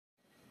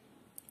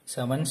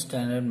7th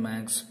standard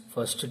maths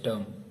first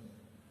term.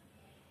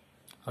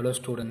 Hello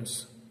students,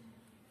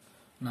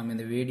 நாம்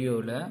இந்த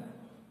வீடியோவில்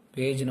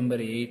page number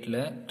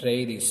 8ல try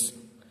this.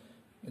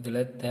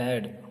 இதில்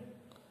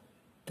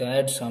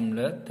third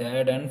sumல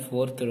third and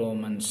fourth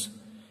Romans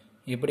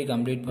எப்படி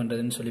complete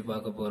பண்ணுறதுன்னு சொல்லி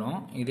பார்க்க போகிறோம்.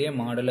 இதே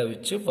மாடலை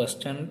வச்சு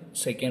first and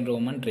second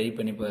Roman try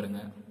பண்ணி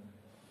பாருங்க.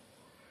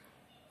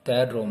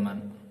 third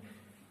Roman.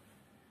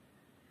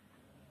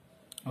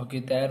 Okay,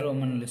 third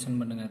Roman listen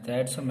பண்ணுங்க.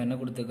 தேர்ட் சம் என்ன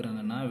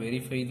கொடுத்துக்கிறாங்கன்னா,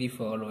 வெரிஃபை தி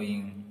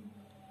ஃபாலோயிங்,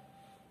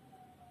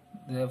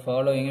 இந்த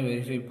ஃபாலோயிங்கை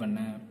வெரிஃபை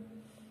பண்ணு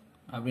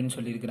அப்படின்னு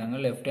சொல்லியிருக்கிறாங்க.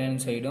 லெஃப்ட்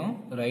ஹேண்ட் சைடும்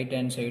ரைட்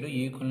ஹேண்ட் சைடும்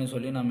ஈக்குவல்னு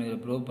சொல்லி நம்ம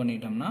இதில் ப்ரூவ்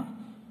பண்ணிட்டோம்னா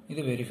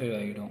இது வெரிஃபை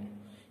ஆகிடும்.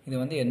 இது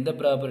வந்து எந்த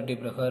ப்ராப்பர்ட்டி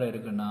பிரகாரம்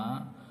இருக்குன்னா,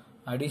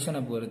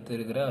 அடிஷனை பொறுத்து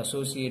இருக்கிற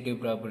அசோசியேட்டிவ்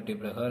ப்ராப்பர்ட்டி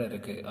பிரகாரம்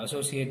இருக்குது.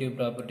 அசோசியேட்டிவ்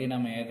ப்ராப்பர்ட்டி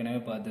நம்ம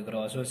ஏற்கனவே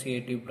பார்த்துக்கிறோம்.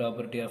 Associative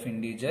property of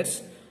integers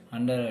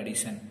under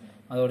addition.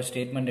 அதோட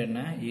ஸ்டேட்மெண்ட்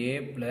என்ன? a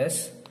plus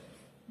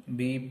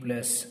b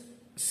plus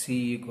c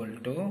equal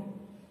to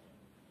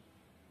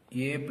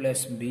a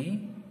plus b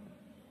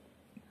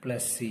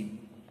plus c.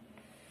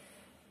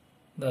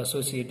 the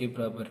associative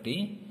property.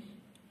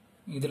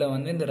 இதில்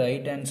வந்து இந்த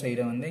ரைட் ஹேண்ட்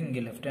சைடை வந்து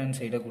இங்கே லெஃப்ட் ஹேண்ட்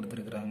சைடை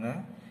கொடுத்துருக்குறாங்க,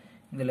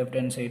 இந்த லெஃப்ட்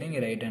ஹேண்ட் சைடு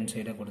இங்கே ரைட் ஹேண்ட்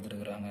சைடை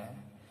கொடுத்துருக்குறாங்க.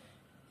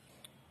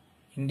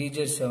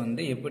 இன்டீஜர்ஸை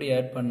வந்து எப்படி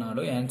ஆட்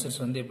பண்ணாலும்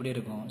ஆன்சர்ஸ் வந்து எப்படி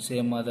இருக்கும்?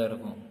 சேமாக தான்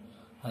இருக்கும்.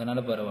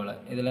 அதனால் பரவாயில்ல.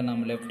 இதில்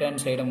நம்ம லெஃப்ட்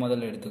ஹேண்ட் சைடை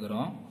முதல்ல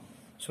எடுத்துக்கிறோம்.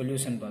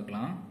 சொல்யூஷன்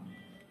பார்க்கலாம்.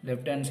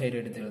 left hand side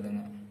எடுத்து எழுதுங்க.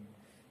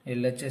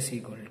 LHS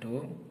equal to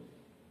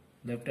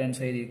left hand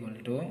side equal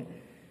to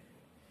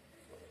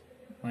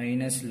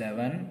minus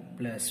 11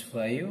 plus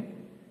 5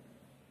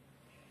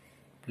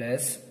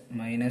 plus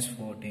minus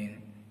 14.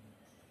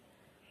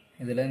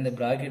 இதில் இந்த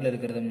ப்ராக்கெட்டில்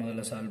இருக்கிறத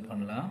முதல்ல சால்வ்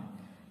பண்ணலாம்.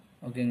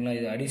 ஓகேங்களா?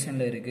 இது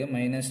அடிஷனில் இருக்குது.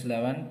 மைனஸ்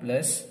 11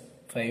 ப்ளஸ்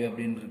 5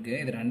 அப்படின்னு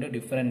இருக்குது. இது ரெண்டு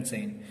டிஃப்ரெண்ட்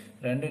சைன்.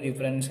 ரெண்டு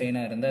டிஃப்ரெண்ட்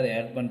சைனாக இருந்தால் அதை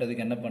ஆட்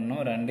பண்ணுறதுக்கு என்ன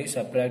பண்ணணும்? ரெண்டையும்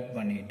சப்ராக்ட்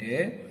பண்ணிவிட்டு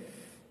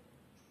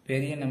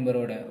பெரிய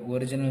நம்பரோட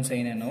ஒரிஜினல்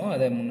சைன் என்னவோ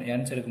அதை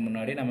ஆன்சருக்கு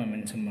முன்னாடி நம்ம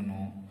மென்ஷன்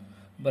பண்ணுவோம்.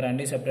 இப்போ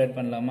ரெண்டையும் செப்பரேட்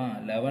பண்ணலாமா?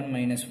 11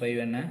 மைனஸ் 5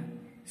 என்ன?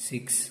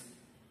 6.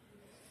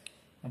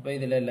 அப்போ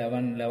இதில்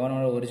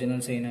 11ஓட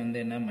ஒரிஜினல் சைன் வந்து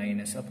என்ன?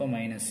 மைனஸ். அப்போ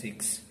மைனஸ்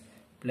 6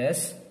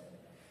 ப்ளஸ்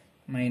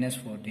மைனஸ்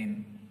 14.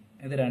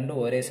 இது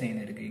ரெண்டும் ஒரே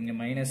சைன் இருக்குது. இங்கே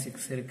மைனஸ்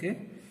 6 இருக்குது,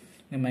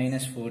 இங்கே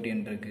மைனஸ்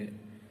 14 இருக்குது.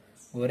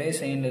 ஒரே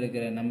சைனில்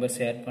இருக்கிற நம்பர்ஸ்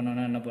ஆட்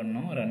பண்ணோன்னா என்ன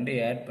பண்ணணும்?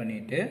 ரெண்டையும் ஆட்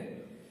பண்ணிவிட்டு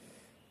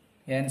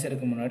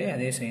ஆன்சருக்கு முன்னாடி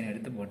அதே சைன்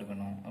எடுத்து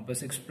போட்டுக்கணும். அப்போ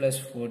 6 ப்ளஸ்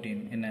 14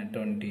 என்ன?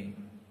 20.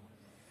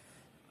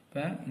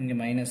 இப்போ இங்கே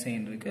மைனஸ்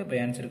சைன் இருக்குது. அப்போ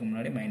ஆன்சருக்கு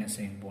முன்னாடி மைனஸ்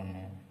சைன்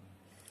போடணும்.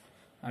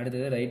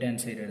 அடுத்தது ரைட்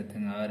ஹேண்ட் சைடு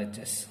எடுத்துங்க.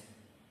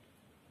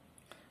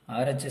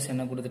 ஆர்ஹெச்எஸ்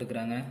என்ன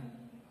கொடுத்துருக்குறாங்க?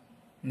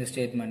 இந்த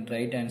ஸ்டேட்மெண்ட்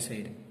ரைட் ஹேண்ட்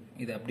சைடு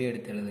இது அப்படியே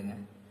எடுத்து எழுதுங்க.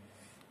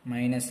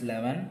 Minus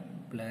 11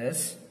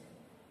 plus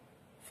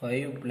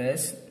 5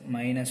 plus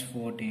minus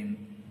 14.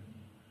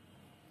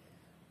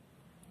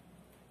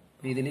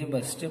 இதுலேயும்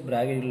ஃபஸ்ட்டு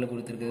ப்ராக்கெட்டில்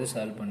கொடுத்துருக்கிறத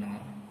சால்வ் பண்ணுங்க.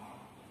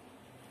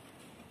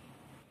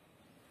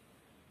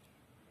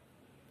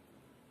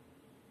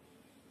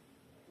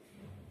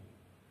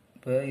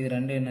 இப்போ இது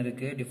ரெண்டு என்ன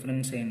இருக்குது?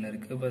 டிஃப்ரெண்ட் சைனில்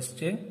இருக்குது.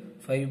 ஃபஸ்ட்டு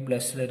 5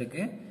 ப்ளஸில்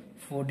இருக்குது,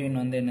 14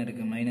 வந்து என்ன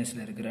இருக்குது?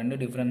 மைனஸில் இருக்குது. ரெண்டு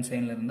டிஃப்ரெண்ட்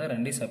சைனில் இருந்தால்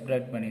ரெண்டையும்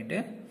சப்ராக்ட் பண்ணிவிட்டு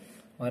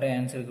வர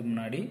ஆன்சருக்கு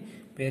முன்னாடி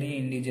பெரிய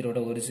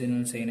இன்டீஜரோட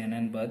ஒரிஜினல் சைன்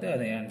என்னன்னு பார்த்து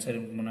அதை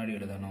ஆன்சருக்கு முன்னாடி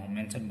எழுதணும்,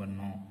 மென்ஷன்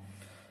பண்ணணும்.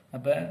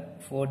 அப்போ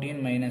 14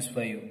 மைனஸ்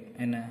 5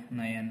 என்ன?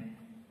 9.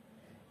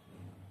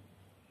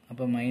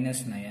 அப்போ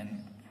மைனஸ் 9.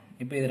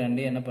 இப்போ இது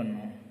ரெண்டையும் என்ன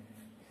பண்ணணும்?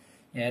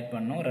 ஆட்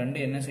பண்ணணும். ரெண்டு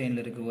என்ன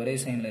சைனில் இருக்குது? ஒரே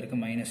சைனில்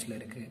இருக்குது, மைனஸில்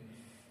இருக்குது.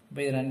 இப்போ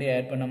இது ரெண்டையும்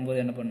ஆட் பண்ணும்போது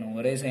என்ன பண்ணணும்?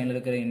 ஒரே சைனில்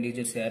இருக்கிற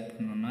இன்டீஜர்ஸ் ஆட்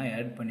பண்ணணும்னா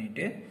ஆட்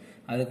பண்ணிவிட்டு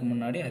அதுக்கு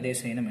முன்னாடி அதே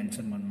சைனை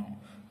மென்ஷன் பண்ணணும்.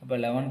 அப்போ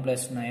 11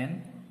 ப்ளஸ் 9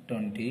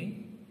 20.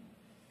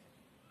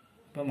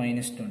 இப்போ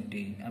மைனஸ்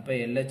 20. அப்போ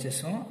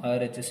எல்ஹெச்எஸும்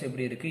ஆர்ஹெச்எஸும்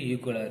எப்படி இருக்குது?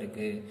 ஈக்குவலாக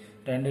இருக்குது.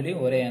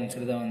 ரெண்டுலேயும் ஒரே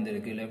ஆன்சர் தான்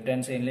வந்துருக்கு. லெஃப்ட்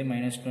ஹேண்ட் சைட்லேயும்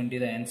மைனஸ்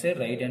 20 தான் ஆன்சர்,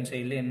 ரைட் ஹேண்ட்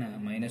சைட்லேயும் என்ன?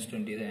 மைனஸ்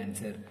 20 தான்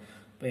ஆன்சர்.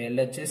 இப்போ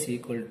LHS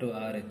ஈக்குவல் டு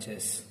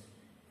RHS.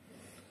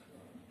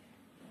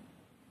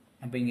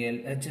 அப்போ இங்கே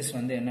LHS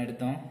வந்து என்ன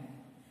எடுத்தோம்?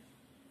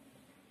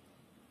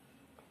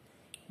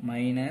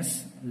 Minus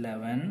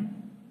 11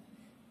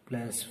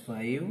 plus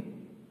 5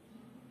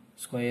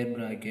 square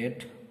bracket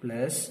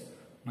plus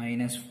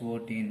minus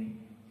 14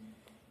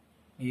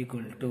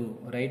 equal to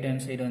right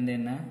hand side வந்து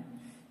என்ன?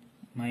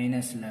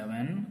 Minus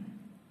 11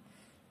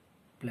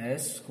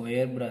 plus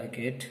square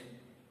bracket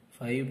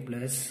 5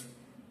 plus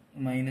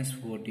minus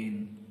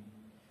 14.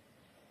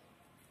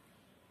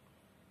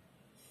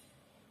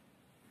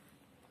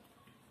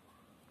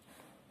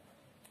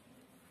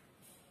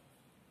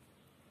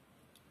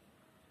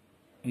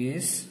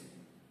 is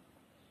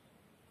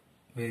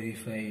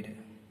verified.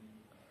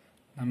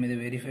 நம்ம இதை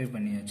வெரிஃபை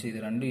பண்ணியாச்சு. இது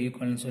ரெண்டும்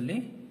ஈக்குவல்னு சொல்லி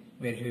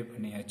வெரிஃபை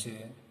பண்ணியாச்சு.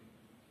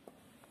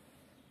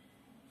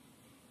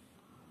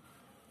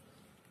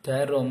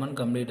 தேர்ட் ரோமன்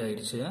கம்ப்ளீட்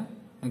ஆயிடுச்சு.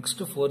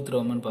 நெக்ஸ்ட் ஃபோர்த்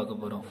ரோமன்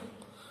பார்க்க போகிறோம்.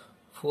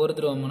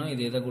 ஃபோர்த் ரோமனும்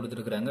இது எதை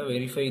கொடுத்துருக்குறாங்க?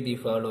 வெரிஃபை தி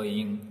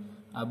ஃபாலோயிங்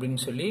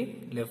அப்படின்னு சொல்லி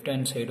லெஃப்ட்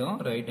ஹேண்ட் சைடும்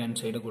ரைட்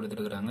ஹேண்ட் சைடும்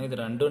கொடுத்துருக்குறாங்க. இது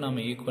ரெண்டும்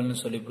நம்ம ஈக்குவல்னு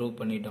சொல்லி ப்ரூவ்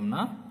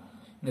பண்ணிட்டோம்னா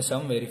இந்த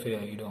சம் வெரிஃபை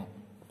ஆகிடும்.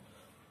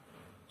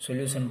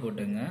 சொல்யூஷன்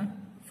போட்டுங்க.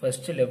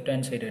 first left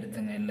hand side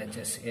எடுத்துங்க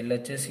LHS.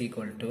 LHS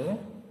equal to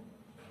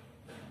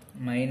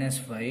minus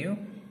 5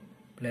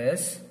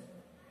 plus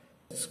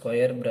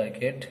square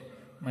bracket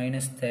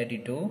minus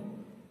 32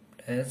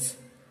 plus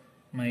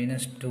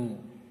minus 2.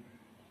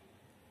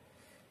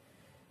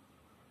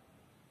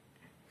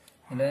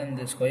 இதில்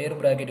இந்த ஸ்கொயர்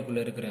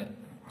ப்ராக்கெட்டுக்குள்ளே இருக்கிற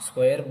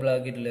ஸ்கொயர்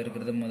ப்ராக்கெட்டில்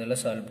இருக்கிறத முதல்ல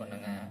சால்வ்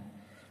பண்ணுங்க.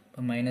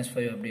 இப்போ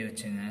 -5 அப்படியே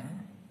வச்சுங்க.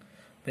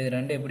 இப்போ இது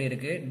ரெண்டு எப்படி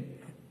இருக்குது?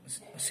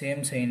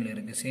 சேம் சைனில்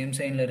இருக்குது. சேம்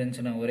சைனில்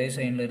இருந்துச்சுன்னா, ஒரே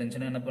சைனில்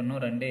இருந்துச்சுன்னா என்ன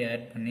பண்ணணும்? ரெண்டே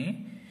ஆட் பண்ணி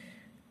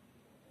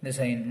இந்த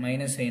சைன்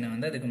மைனஸ் சைனை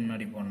வந்து அதுக்கு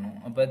முன்னாடி போடணும்.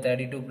 அப்போ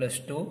 32 +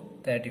 2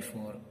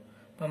 34.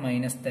 இப்போ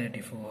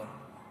 -34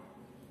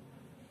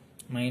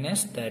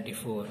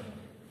 -34.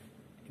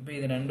 இப்போ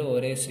இது ரெண்டும்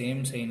ஒரே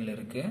சேம் சைனில்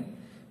இருக்குது.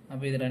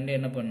 அப்போ இது ரெண்டு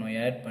என்ன பண்ணணும்?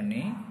 ஆட்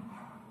பண்ணி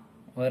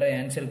வர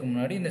ஆன்சருக்கு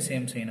முன்னாடி இந்த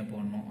சேம் சைனை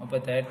போடணும். அப்போ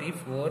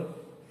 34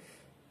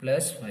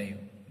 + 5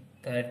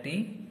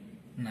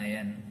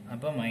 39.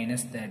 அப்போ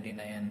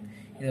 -39.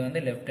 இது வந்து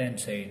left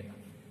hand side.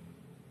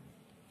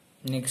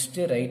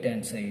 Next right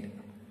hand side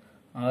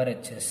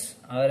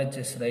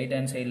RHS right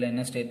hand சைடில்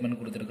என்ன ஸ்டேட்மெண்ட்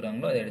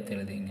கொடுத்துருக்குறாங்களோ அதை எடுத்து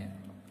எழுதிங்க.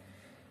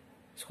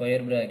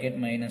 Square bracket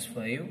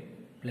 -5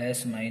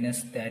 plus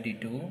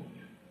 -32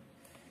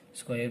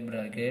 square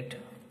bracket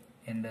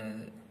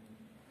என்னது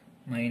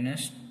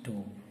 -2.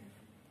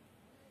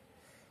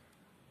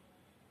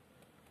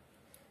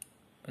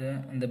 இப்போ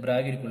இந்த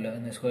ப்ராக்கெட்டுக்குள்ளே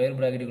இந்த ஸ்கொயர்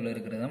ப்ராக்கெட்டுக்குள்ளே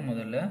இருக்கிறத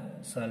முதல்ல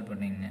சால்வ்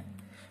பண்ணிங்க.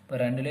 இப்போ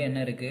ரெண்டுலேயும் என்ன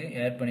இருக்குது?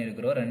 ஆட்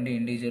பண்ணியிருக்கிறோம். ரெண்டு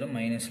இண்டீஜரும்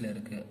மைனஸில்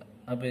இருக்குது.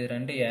 அப்போ இது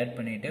ரெண்டு ஆட்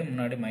பண்ணிவிட்டு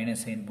முன்னாடி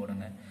மைனஸ் சைன்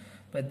போடுங்க.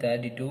 இப்போ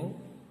 32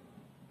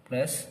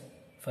 +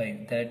 5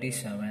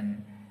 37.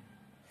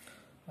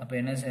 அப்போ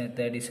என்ன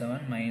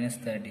 37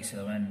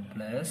 -37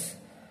 ப்ளஸ்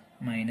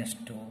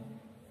 -2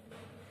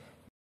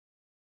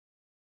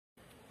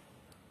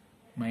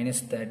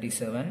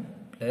 -37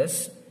 ப்ளஸ்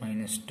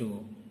 -2.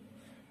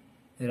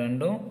 இது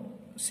ரெண்டும்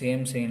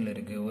சேம் சைனில்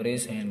இருக்குது, ஒரே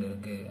சைனில்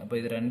இருக்குது. அப்போ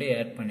இது ரெண்டையும்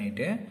ஆட்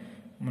பண்ணிவிட்டு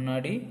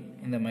முன்னாடி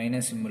இந்த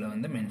மைனஸ் சிம்பிளை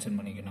வந்து மென்ஷன்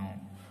பண்ணிக்கணும்.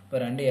 இப்போ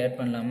ரெண்டையும் ஆட்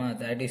பண்ணலாமா?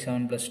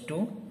 37 + 2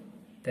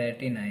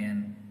 39.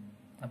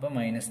 அப்போ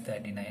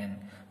 -39.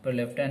 இப்போ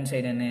லெஃப்ட் ஹேண்ட்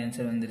சைடு என்ன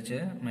ஆன்சர் வந்துருச்சு?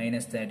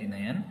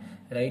 -39.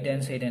 ரைட்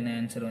ஹேண்ட் சைடு என்ன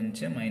ஆன்சர்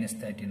வந்துச்சு?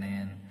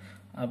 -39.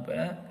 அப்போ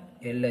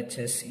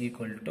LHS =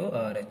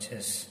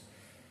 RHS.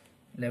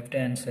 Left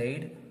hand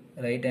side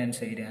right hand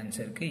side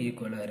ஆன்சருக்கு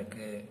ஈக்குவலாக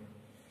இருக்குது.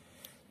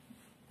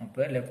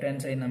 அப்போ லெஃப்ட்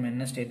ஹேண்ட் சைடு நம்ம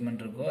என்ன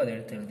ஸ்டேட்மெண்ட் இருக்கோ அதை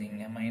எடுத்து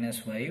எழுதிங்க.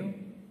 -5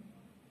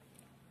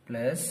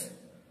 plus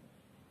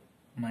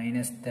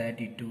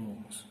 -32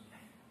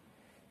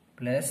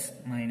 plus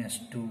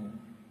 -2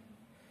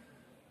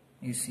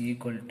 is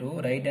equal to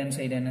right hand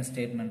side என்ன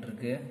ஸ்டேட்மெண்ட்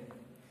இருக்கு?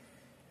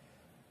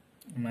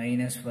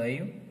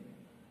 -5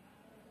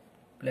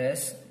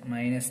 plus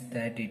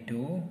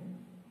 -32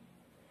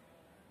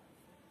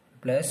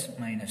 plus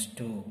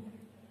 -2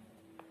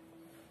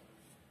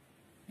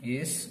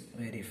 is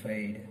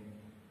verified.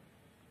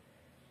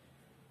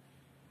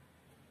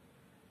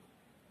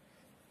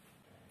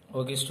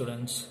 Okay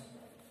students,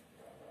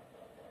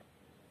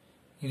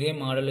 இதே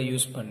மாடலை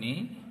யூஸ் பண்ணி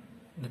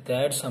இந்த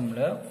தேர்ட்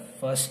சம்மில்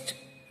ஃபர்ஸ்ட்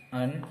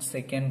அண்ட்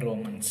செகண்ட்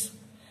ரோமன்ஸ்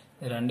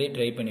இது ரெண்டையும்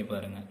ட்ரை பண்ணி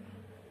பாருங்கள்.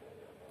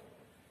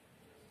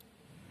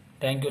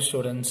 Thank you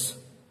students.